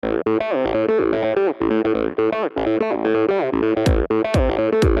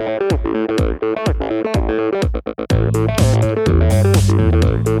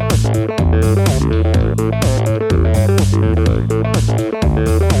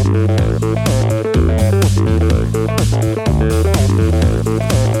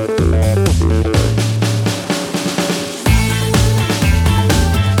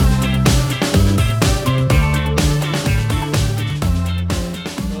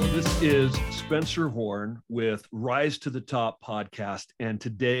is Spencer Horn with Rise to the Top podcast. And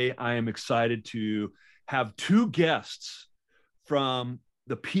today I am excited to have two guests from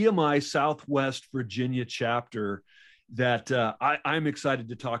the PMI Southwest Virginia chapter that I'm excited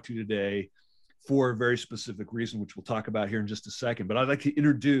to talk to today for a very specific reason, which we'll talk about here in just a second. But I'd like to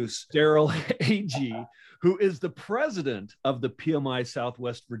introduce Daryl Agee, who is the president of the PMI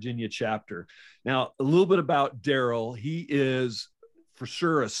Southwest Virginia chapter. Now, a little bit about Daryl. He is for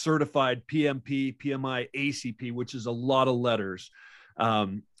sure a certified PMP, PMI, ACP, which is a lot of letters.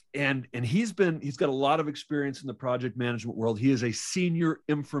 And he's got a lot of experience in the project management world. He is a senior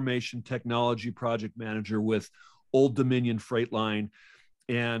information technology project manager with Old Dominion Freight Line.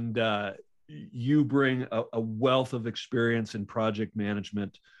 And you bring a wealth of experience in project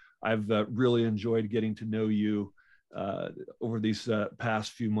management. I've really enjoyed getting to know you over these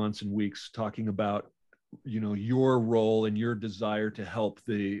past few months and weeks, talking about your role and your desire to help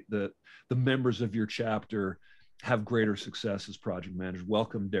the members of your chapter have greater success as project managers.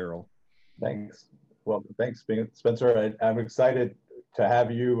 Welcome, Daryl. Thanks. Well, thanks, Spencer. I'm excited to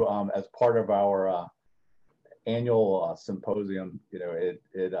have you as part of our annual symposium. The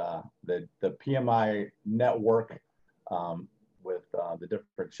PMI network with the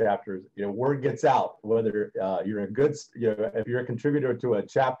different chapters. Word gets out whether you're a good, if you're a contributor to a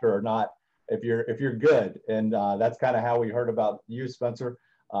chapter or not. If you're good, and that's kind of how we heard about you, Spencer.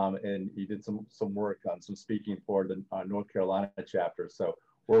 And you did some work on some speaking for the North Carolina chapter. So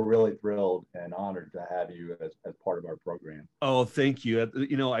we're really thrilled and honored to have you as part of our program. Oh, thank you.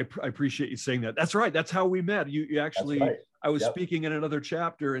 I appreciate you saying that. That's right. That's how we met. You actually, right. I was speaking in another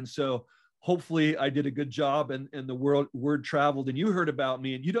chapter. And so hopefully I did a good job and the word traveled and you heard about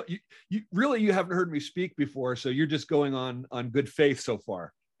me, and you haven't heard me speak before. So you're just going on good faith so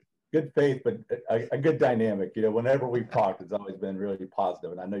far. Good faith, but a good dynamic. Whenever we've talked, it's always been really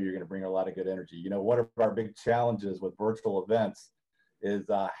positive, and I know you're going to bring a lot of good energy. One of our big challenges with virtual events is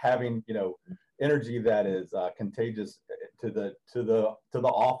having energy that is contagious to the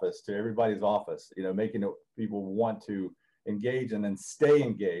office, to everybody's office. Making people want to engage and then stay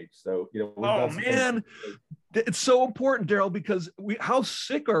engaged. So it's so important, Daryl, because how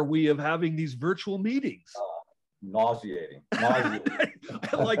sick are we of having these virtual meetings? Nauseating. I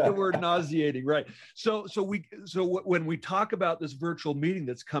like the word nauseating, right? So when we talk about this virtual meeting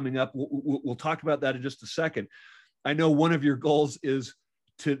that's coming up, we'll talk about that in just a second. I know one of your goals is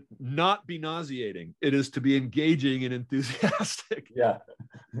to not be nauseating. It is to be engaging and enthusiastic. Yeah,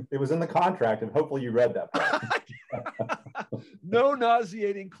 it was in the contract, and hopefully you read that part. No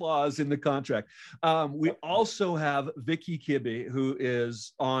nauseating clause in the contract. We also have Vicki Kibbe, who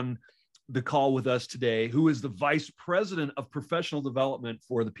is on the call with us today, who is the Vice President of Professional Development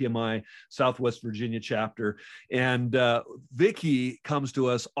for the PMI Southwest Virginia chapter. And Vicki comes to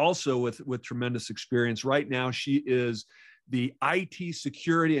us also with tremendous experience. Right now, she is the IT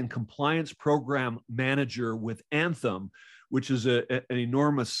Security and Compliance Program Manager with Anthem, which is an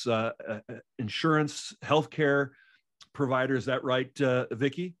enormous insurance healthcare provider. Is that right,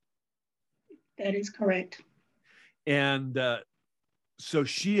 Vicki? That is correct. And so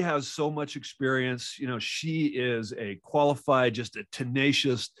she has so much experience. She is a qualified, just a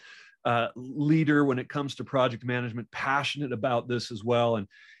tenacious leader when it comes to project management, passionate about this as well. And,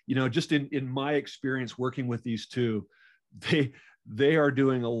 just in my experience working with these two, they are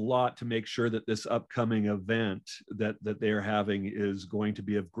doing a lot to make sure that this upcoming event that they are having is going to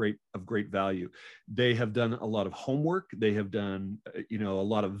be of great value. They have done a lot of homework. They have done, a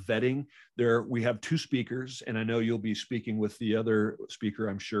lot of vetting. We have two speakers, and I know you'll be speaking with the other speaker,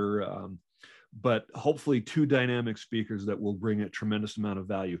 I'm sure, but hopefully two dynamic speakers that will bring a tremendous amount of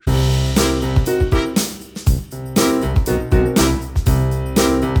value.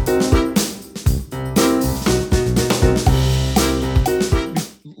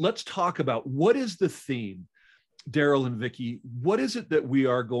 Let's talk about what is the theme, Daryl and Vicki. What is it that we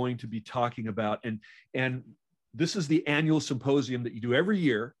are going to be talking about? And this is the annual symposium that you do every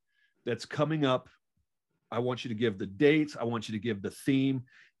year that's coming up. I want you to give the dates. I want you to give the theme.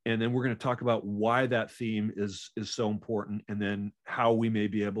 And then we're going to talk about why that theme is so important, and then how we may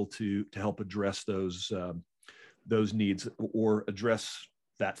be able to help address those needs or address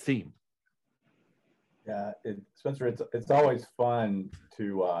that theme. Yeah, Spencer, it's always fun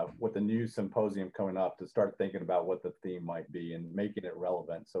to, with the new symposium coming up, to start thinking about what the theme might be and making it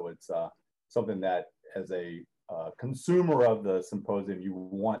relevant. So it's something that, as a consumer of the symposium, you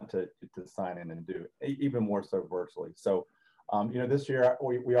want to sign in and do, even more so virtually. So, this year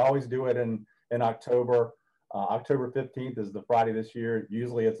we always do it in October. October 15th is the Friday this year.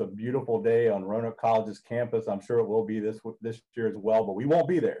 Usually it's a beautiful day on Roanoke College's campus. I'm sure it will be this year as well, but we won't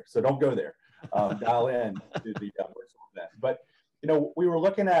be there, so don't go there. Dial in to the virtual event. But, you know, we were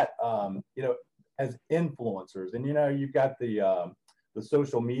looking at, you know, as influencers, and, you know, you've got the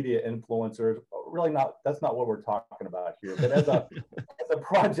social media influencers. Really not, that's not what we're talking about here. But as a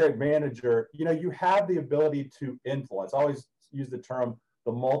project manager, you know, you have the ability to influence. I always use the term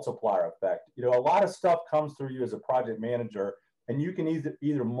the multiplier effect. You know, a lot of stuff comes through you as a project manager, and you can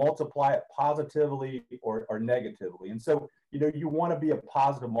either multiply it positively or negatively. And so, you know, you want to be a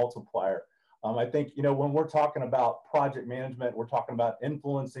positive multiplier. I think, you know, when we're talking about project management, we're talking about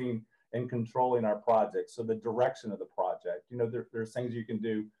influencing and controlling our projects. So the direction of the project, you know, there's things you can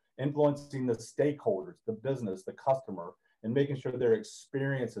do, influencing the stakeholders, the business, the customer, and making sure their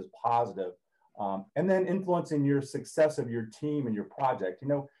experience is positive. And then influencing your success of your team and your project. You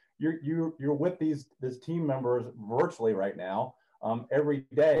know, you're with these team members virtually right now, every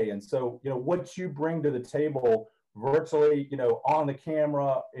day. And so, you know, what you bring to the table virtually, you know, on the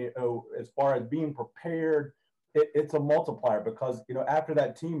camera, you know, as far as being prepared, it's a multiplier, because, you know, after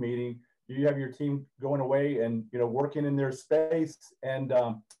that team meeting, you have your team going away and, you know, working in their space, and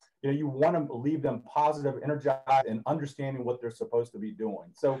you know, you want to leave them positive, energized, and understanding what they're supposed to be doing.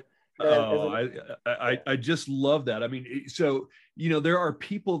 So I just love that. I mean, so, you know, there are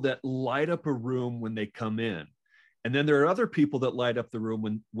people that light up a room when they come in, and then there are other people that light up the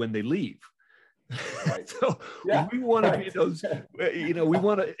room when they leave. Right. So yeah, we want to be those, you know, we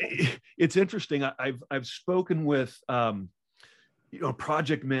want to, it's interesting. I've spoken with, you know,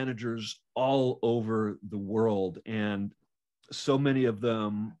 project managers all over the world, and so many of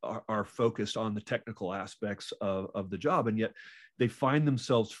them are focused on the technical aspects of the job. And yet they find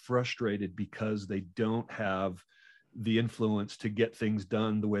themselves frustrated because they don't have the influence to get things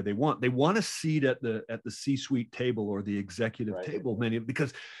done the way they want. They want a seat at the C-suite table or the executive table,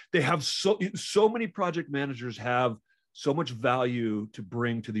 because they have so many project managers have so much value to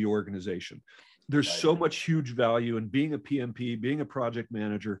bring to the organization. There's so much huge value in being a PMP, being a project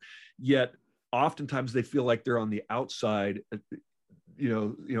manager, yet oftentimes they feel like they're on the outside,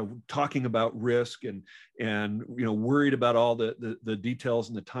 you know, talking about risk and, you know, worried about all the details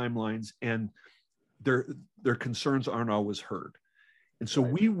and the timelines, and their concerns aren't always heard. And so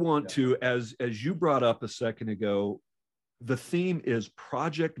we want to, as you brought up a second ago, the theme is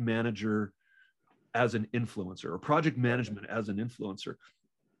project manager as an influencer, or project management as an influencer.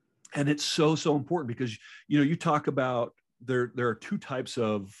 And it's so important, because, you know, you talk about there are two types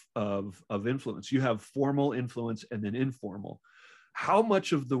of influence. You have formal influence and then informal. How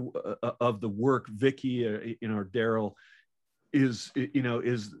much of the work, Vicki, you know, or Daryl, is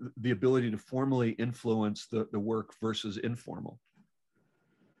the ability to formally influence the work versus informal?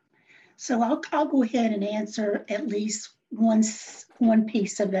 So I'll go ahead and answer at least one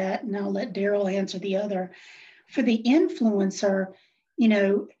piece of that, and I'll let Daryl answer the other. For the influencer, you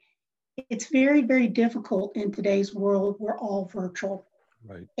know, it's very, very difficult in today's world. We're all virtual.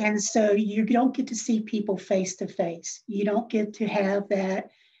 Right. And so you don't get to see people face to face. You don't get to have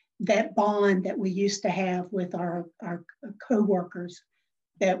that bond that we used to have with our coworkers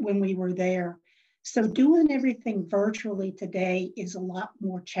that when we were there. So doing everything virtually today is a lot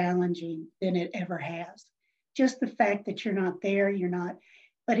more challenging than it ever has. Just the fact that you're not there,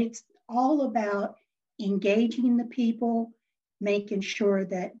 but it's all about engaging the people, making sure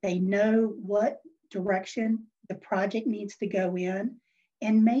that they know what direction the project needs to go in,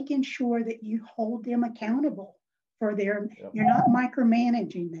 and making sure that you hold them accountable for you're not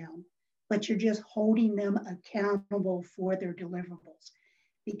micromanaging them, but you're just holding them accountable for their deliverables.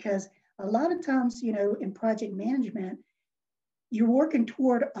 Because a lot of times, you know, in project management, you're working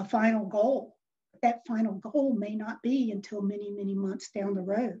toward a final goal. That final goal may not be until many, many months down the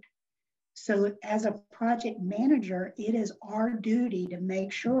road. So as a project manager, it is our duty to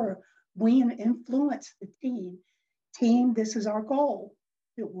make sure we influence the team. Team, this is our goal.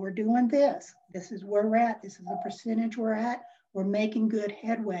 We're doing this. This is where we're at. This is the percentage we're at. We're making good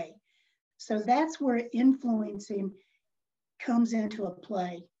headway. So that's where influencing comes into a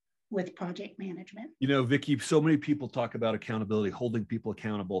play with project management. You know, Vicki, so many people talk about accountability, holding people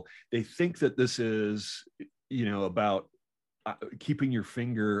accountable. They think that this is, you know, about keeping your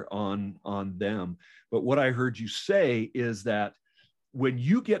finger on them. But what I heard you say is that when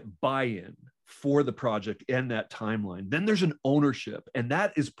you get buy-in for the project and that timeline, then there's an ownership, and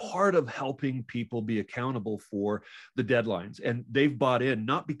that is part of helping people be accountable for the deadlines. And they've bought in,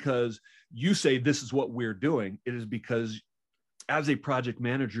 not because you say this is what we're doing, it is because as a project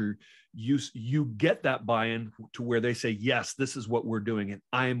manager, you get that buy-in to where they say, yes, this is what we're doing, and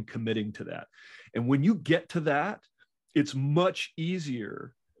I am committing to that. And when you get to that, it's much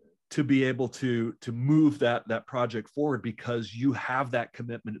easier to be able to move that project forward, because you have that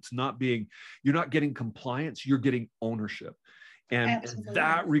commitment. You're not getting compliance, you're getting ownership. And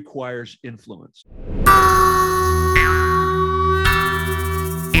that requires influence.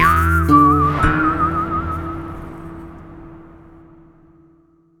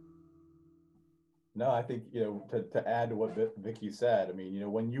 No, I think, to add to what Vicki said, I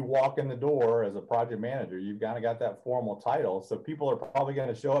mean, when you walk in the door as a project manager, you've kind of got that formal title. So people are probably going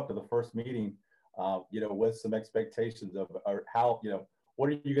to show up to the first meeting, with some expectations of how, what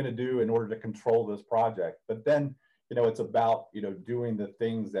are you going to do in order to control this project? But then, it's about, doing the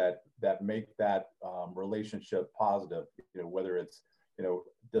things that make that relationship positive, whether it's,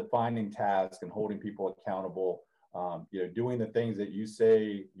 defining tasks and holding people accountable, doing the things that you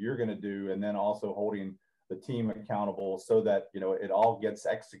say you're going to do, and then also holding the team accountable so that, it all gets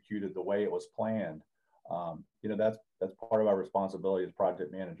executed the way it was planned. That's part of our responsibility as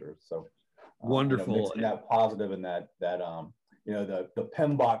project managers. So wonderful. Mixing that positive and that the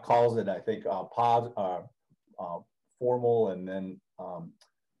PMBOK calls it, I think, formal, and then I'm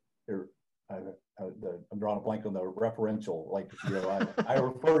drawing a blank on the referential. Like, I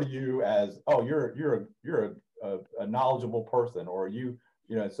refer to you as, oh, you're a knowledgeable person, or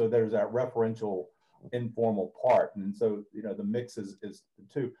so there's that referential informal part. And so, the mix is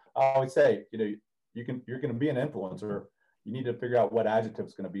two. I always say, you're going to be an influencer. You need to figure out what adjective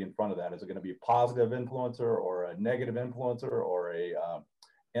is going to be in front of that. Is it going to be a positive influencer, or a negative influencer, or a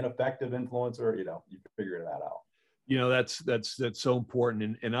ineffective influencer? You figure that out. That's so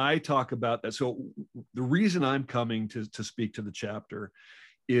important. And I talk about that. So the reason I'm coming to speak to the chapter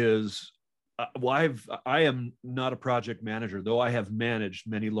is, I am not a project manager, though I have managed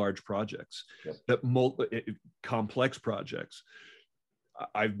many large projects, yep. Complex projects.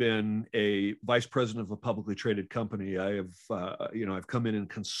 I've been a vice president of a publicly traded company. I have, I've come in and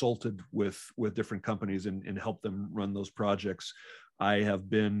consulted with different companies and helped them run those projects. I have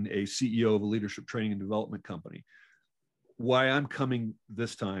been a CEO of a leadership training and development company. Why I'm coming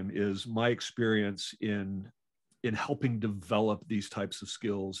this time is my experience in helping develop these types of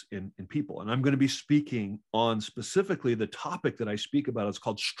skills in people. And I'm going to be speaking on specifically the topic that I speak about. It's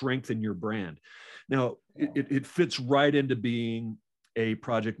called Strengthen Your Brand. Now, it fits right into being a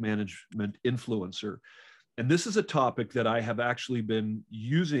project management influencer. And this is a topic that I have actually been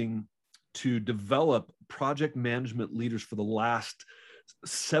using to develop project management leaders for the last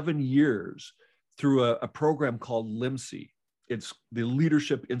 7 years through a program called LIMSI. It's the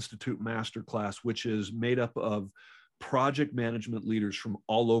Leadership Institute Masterclass, which is made up of project management leaders from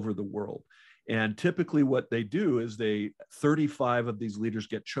all over the world. And typically what they do is 35 of these leaders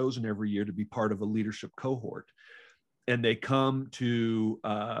get chosen every year to be part of a leadership cohort. And they come to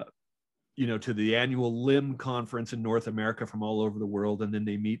the annual LIM conference in North America from all over the world. And then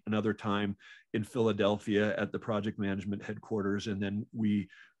they meet another time in Philadelphia at the project management headquarters. And then we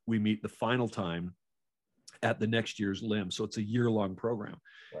meet the final time at the next year's LIM. So it's a year-long program.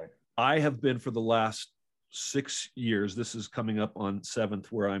 Right. I have been for the last 6 years, this is coming up on 7th,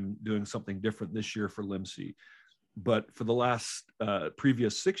 where I'm doing something different this year for LIMSI. But for the last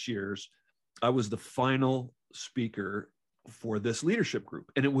previous 6 years, I was the final speaker for this leadership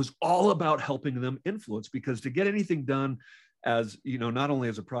group. And it was all about helping them influence, because to get anything done as, not only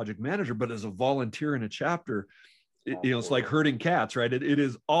as a project manager, but as a volunteer in a chapter, it's like herding cats, right? It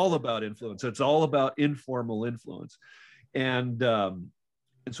is all about influence. It's all about informal influence. And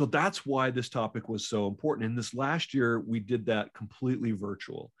so that's why this topic was so important. And this last year, we did that completely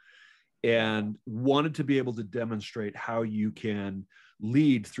virtual, and wanted to be able to demonstrate how you can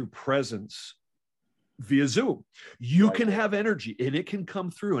lead through presence via Zoom. You can have energy and it can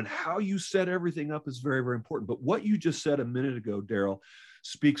come through, and how you set everything up is very, very important. But what you just said a minute ago, Daryl,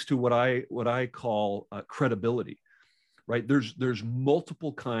 speaks to what I call credibility. Right? There's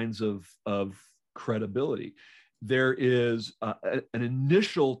multiple kinds of credibility. There is an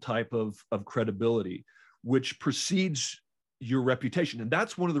initial type of credibility, which precedes your reputation. And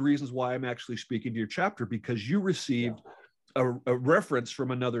that's one of the reasons why I'm actually speaking to your chapter, because you received a reference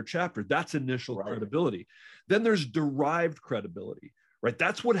from another chapter. That's initial credibility. Then there's derived credibility, right?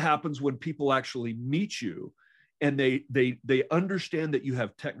 That's what happens when people actually meet you and they understand that you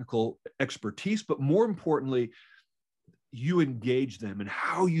have technical expertise, but more importantly, you engage them and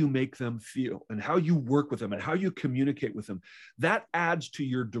how you make them feel and how you work with them and how you communicate with them. That adds to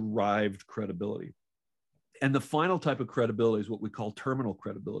your derived credibility. And the final type of credibility is what we call terminal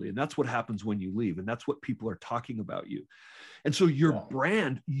credibility. And that's what happens when you leave. And that's what people are talking about you. And so your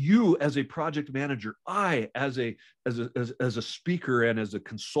brand, you as a project manager, I as a speaker and as a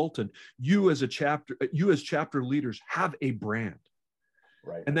consultant, you as chapter leaders have a brand.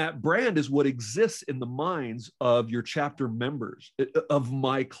 Right. And that brand is what exists in the minds of your chapter members, of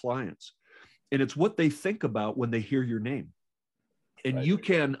my clients. And it's what they think about when they hear your name. And you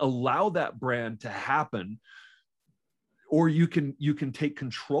can allow that brand to happen, or you can take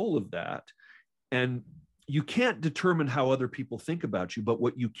control of that. And you can't determine how other people think about you, but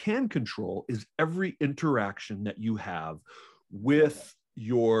what you can control is every interaction that you have with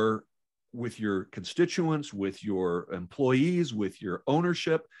your constituents, with your employees, with your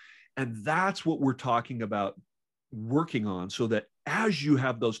ownership. And that's what we're talking about working on, so that as you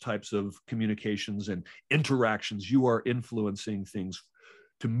have those types of communications and interactions, you are influencing things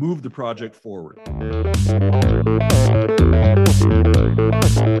to move the project forward.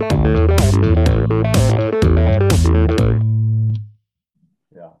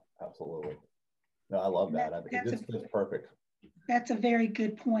 Yeah, absolutely. No, I love that. It's perfect. That's a very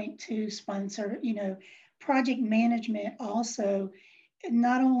good point too, Spencer. You know, project management also,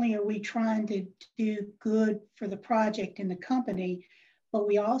 not only are we trying to do good for the project and the company, but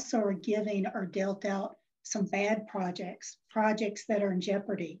we also are giving or dealt out some bad projects that are in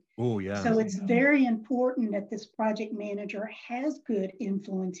jeopardy. Oh, yeah. So it's very important that this project manager has good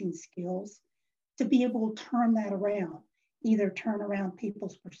influencing skills to be able to turn that around, either turn around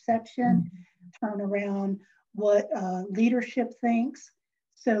people's perception, turn around what leadership thinks.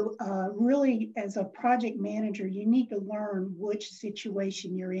 So really, as a project manager, you need to learn which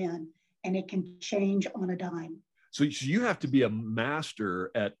situation you're in, and it can change on a dime. So you have to be a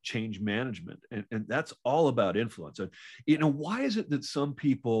master at change management, and that's all about influence. And, you know, why is it that some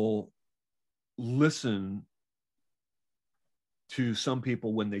people listen to some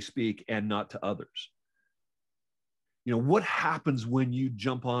people when they speak and not to others? You know, what happens when you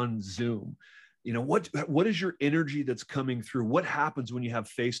jump on Zoom? You know, what is your energy that's coming through? What happens when you have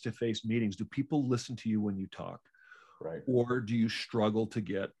face-to-face meetings? Do people listen to you when you talk? Right. Or do you struggle to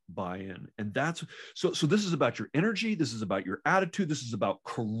get buy-in? And that's so this is about your energy, this is about your attitude, this is about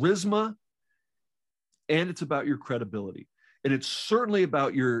charisma, and it's about your credibility. And it's certainly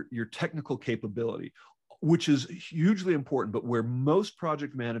about your technical capability, which is hugely important. But where most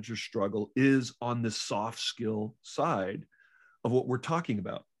project managers struggle is on the soft skill side of what we're talking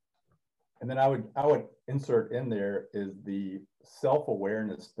about. And then I would insert in there is the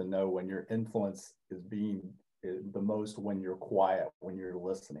self-awareness to know when your influence is being the most, when you're quiet, when you're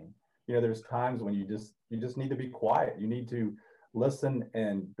listening. You know, there's times when you just need to be quiet. You need to listen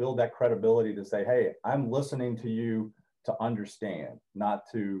and build that credibility to say, hey, I'm listening to you to understand, not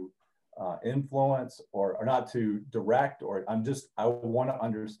to influence or not to direct, or I want to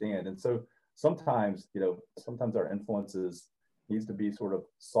understand. And so sometimes our influences needs to be sort of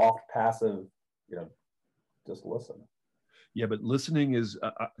soft, passive, just listen. Yeah, but listening is,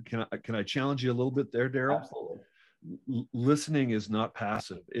 can I challenge you a little bit there, Daryl? Absolutely. Listening is not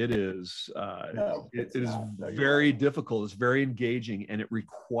passive. It is, it is No, very difficult. It's very engaging, and it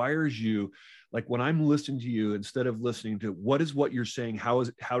requires you, like when I'm listening to you, instead of listening to what you're saying, how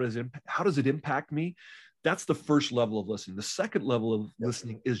does it impact me? That's the first level of listening. The second level of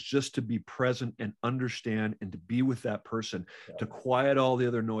listening is just to be present and understand and to be with that person, to quiet all the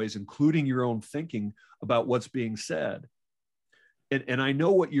other noise, including your own thinking about what's being said. And I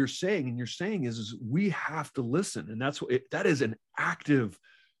know what you're saying, and you're saying is we have to listen. And that is an active,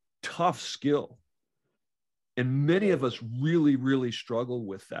 tough skill. And many of us really, really struggle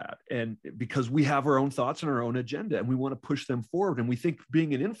with that. And because we have our own thoughts and our own agenda, and we want to push them forward. And we think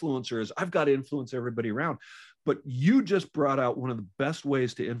being an influencer is, I've got to influence everybody around. But you just brought out one of the best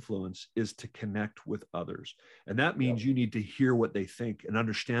ways to influence is to connect with others. And that means you need to hear what they think and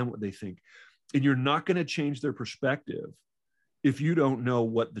understand what they think. And you're not going to change their perspective if you don't know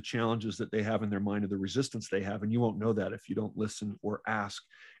what the challenges that they have in their mind or the resistance they have. And you won't know that if you don't listen or ask,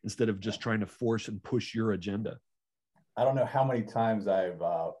 instead of just trying to force and push your agenda. I don't know how many times I've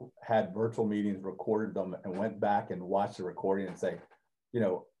had virtual meetings, recorded them, and went back and watched the recording and say,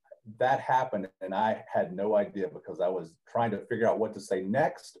 that happened and I had no idea, because I was trying to figure out what to say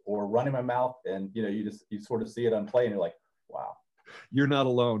next or running my mouth. And, you sort of see it on play and you're like, wow. You're not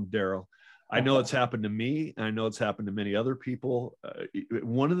alone, Daryl. I know it's happened to me. I know it's happened to many other people.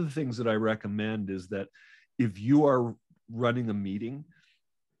 One of the things that I recommend is that if you are running a meeting,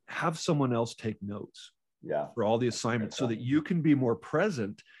 have someone else take notes for all the assignments so that you can be more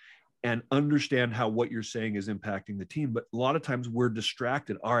present and understand how what you're saying is impacting the team. But a lot of times we're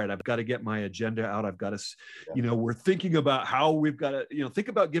distracted. All right, I've got to get my agenda out. I've got to, we're thinking about how we've got to, think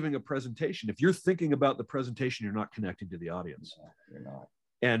about giving a presentation. If you're thinking about the presentation, you're not connecting to the audience. No, you're not.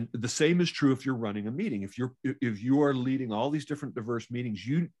 And the same is true if you're running a meeting. If you are leading all these different diverse meetings,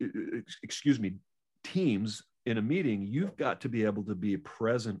 teams in a meeting, you've got to be able to be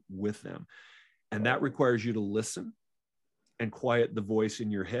present with them. And that requires you to listen and quiet the voice in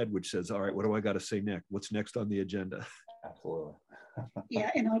your head, which says, all right, what do I got to say next? What's next on the agenda? Absolutely.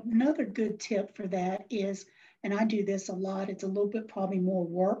 Yeah, and another good tip for that is, and I do this a lot, it's a little bit probably more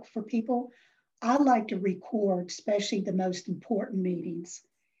work for people. I like to record, especially the most important meetings.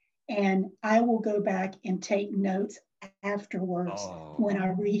 And I will go back and take notes afterwards when I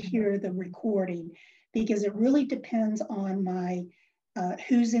rehear the recording, because it really depends on my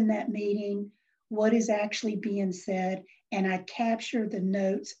who's in that meeting, what is actually being said, and I capture the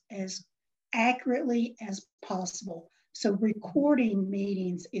notes as accurately as possible. So recording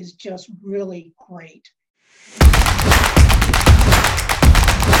meetings is just really great.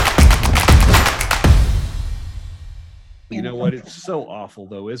 You know what? It's so awful,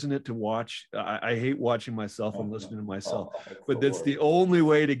 though, isn't it, to watch? I hate watching myself and listening to myself, but that's the only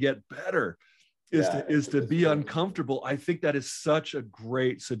way to get better is to be uncomfortable. I think that is such a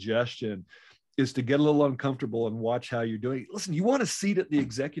great suggestion, is to get a little uncomfortable and watch how you're doing. Listen, you want a seat at the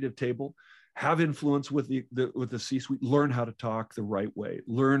executive table, have influence with the C-suite, learn how to talk the right way,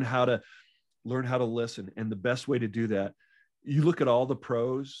 learn how to listen. And the best way to do that, you look at all the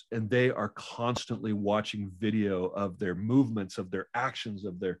pros and they are constantly watching video of their movements, of their actions,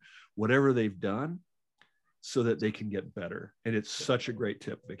 of their whatever they've done, so that they can get better. And it's such a great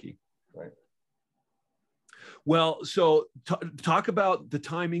tip, Vicki. Right. Well, so talk about the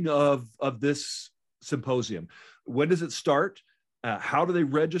timing of this symposium. When does it start? How do they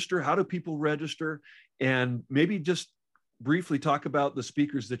register? How do people register? And maybe just briefly talk about the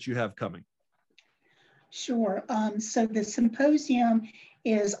speakers that you have coming. Sure. So the symposium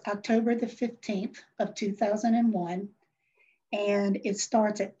is October the 15th of 2001, and it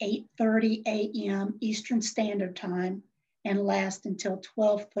starts at 8:30 a.m. Eastern Standard Time and lasts until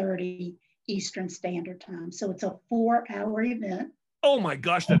 12:30 Eastern Standard Time. So it's a 4-hour event. Oh my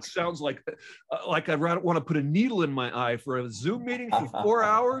gosh, that sounds like I want to put a needle in my eye for a Zoom meeting for 4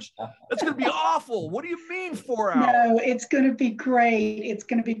 hours. That's going to be awful. What do you mean 4 hours? No, it's going to be great. It's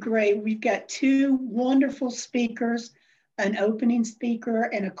going to be great. We've got 2 wonderful speakers, an opening speaker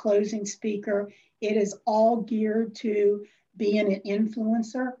and a closing speaker. It is all geared to being an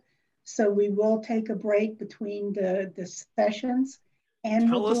influencer. So we will take a break between the sessions. And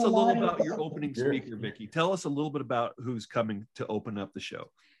tell us a little about your opening speaker, Vicki. Tell us a little bit about who's coming to open up the show.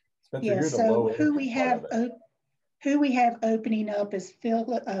 Spencer, yeah, so who we have opening up is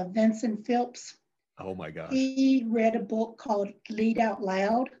Vincent Phillips. Oh my gosh. He read a book called Lead Out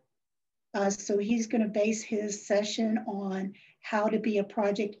Loud. So he's going to base his session on how to be a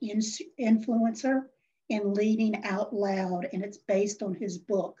project influencer and leading out loud. And it's based on his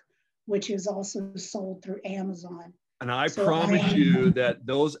book, which is also sold through Amazon. And I promise you that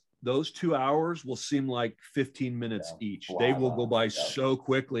those 2 hours will seem like 15 minutes each. Wow. They will go by so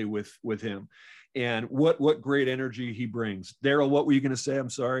quickly with him. And what great energy he brings. Daryl, what were you going to say? I'm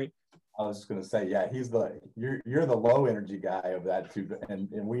sorry. I was just going to say, yeah, you're the low energy guy of that too, and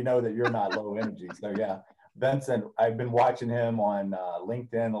we know that you're not low energy. So yeah, Vincent, I've been watching him on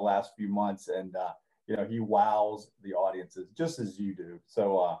LinkedIn the last few months, and he wows the audiences just as you do.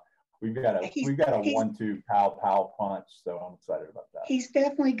 So we've got a 1-2 pow punch. So I'm excited about that. He's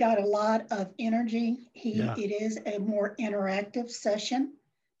definitely got a lot of energy. It is a more interactive session.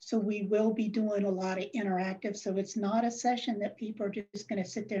 So we will be doing a lot of interactive. So it's not a session that people are just going to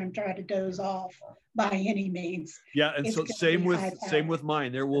sit there and try to doze off by any means. Yeah, and so same with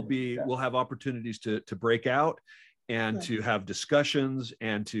mine. There will be we'll have opportunities to break out and to have discussions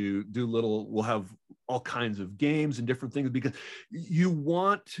and to do we'll have all kinds of games and different things, because you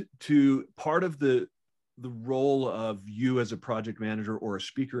want to, part of the role of you as a project manager or a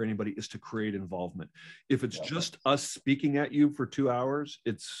speaker or anybody is to create involvement. If it's just us speaking at you for 2 hours,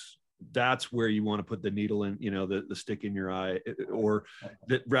 that's where you want to put the needle in, the stick in your eye, or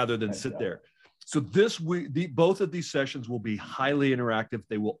that rather than sit there. So both of these sessions will be highly interactive.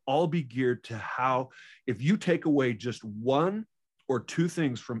 They will all be geared to how, if you take away just 1 or 2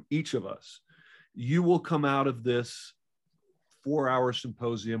 things from each of us, you will come out of this 4-hour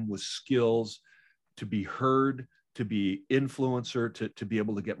symposium with skills to be heard, to be influencer, to be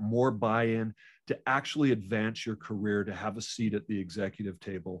able to get more buy-in, to actually advance your career, to have a seat at the executive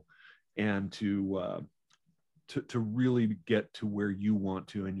table, and to to really get to where you want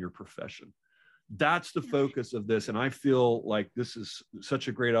to in your profession. That's the focus of this. And I feel like this is such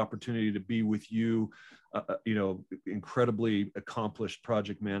a great opportunity to be with you, you know, incredibly accomplished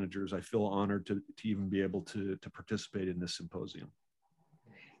project managers. I feel honored to even be able to participate in this symposium.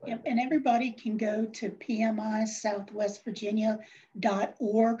 Yep, and everybody can go to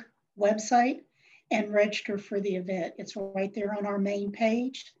pmisouthwestvirginia.org website and register for the event. It's right there on our main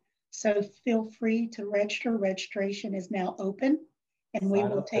page. So feel free to register. Registration is now open, and we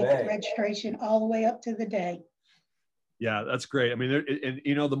will take registration all the way up to the day. Yeah, that's great. I mean, and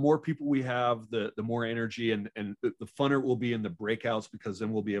you know, the more people we have, the more energy and the funner it will be in the breakouts, because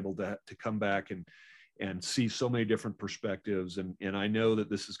then we'll be able to come back and see so many different perspectives. And I know that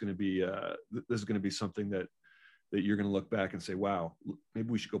this is going to be something that you're going to look back and say, wow, maybe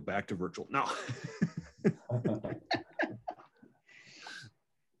we should go back to virtual. No.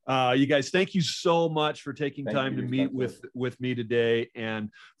 You guys, thank you so much for taking time to meet with me today. And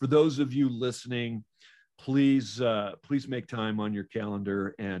for those of you listening, please make time on your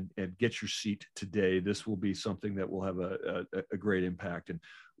calendar and get your seat today. This will be something that will have a great impact. And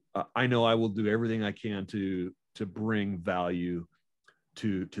I know I will do everything I can to bring value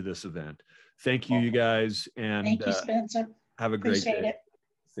to this event. Thank you, you guys. And thank you, Spencer. Have a great day. Appreciate it.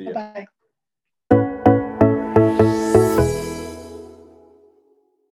 See you. Bye-bye.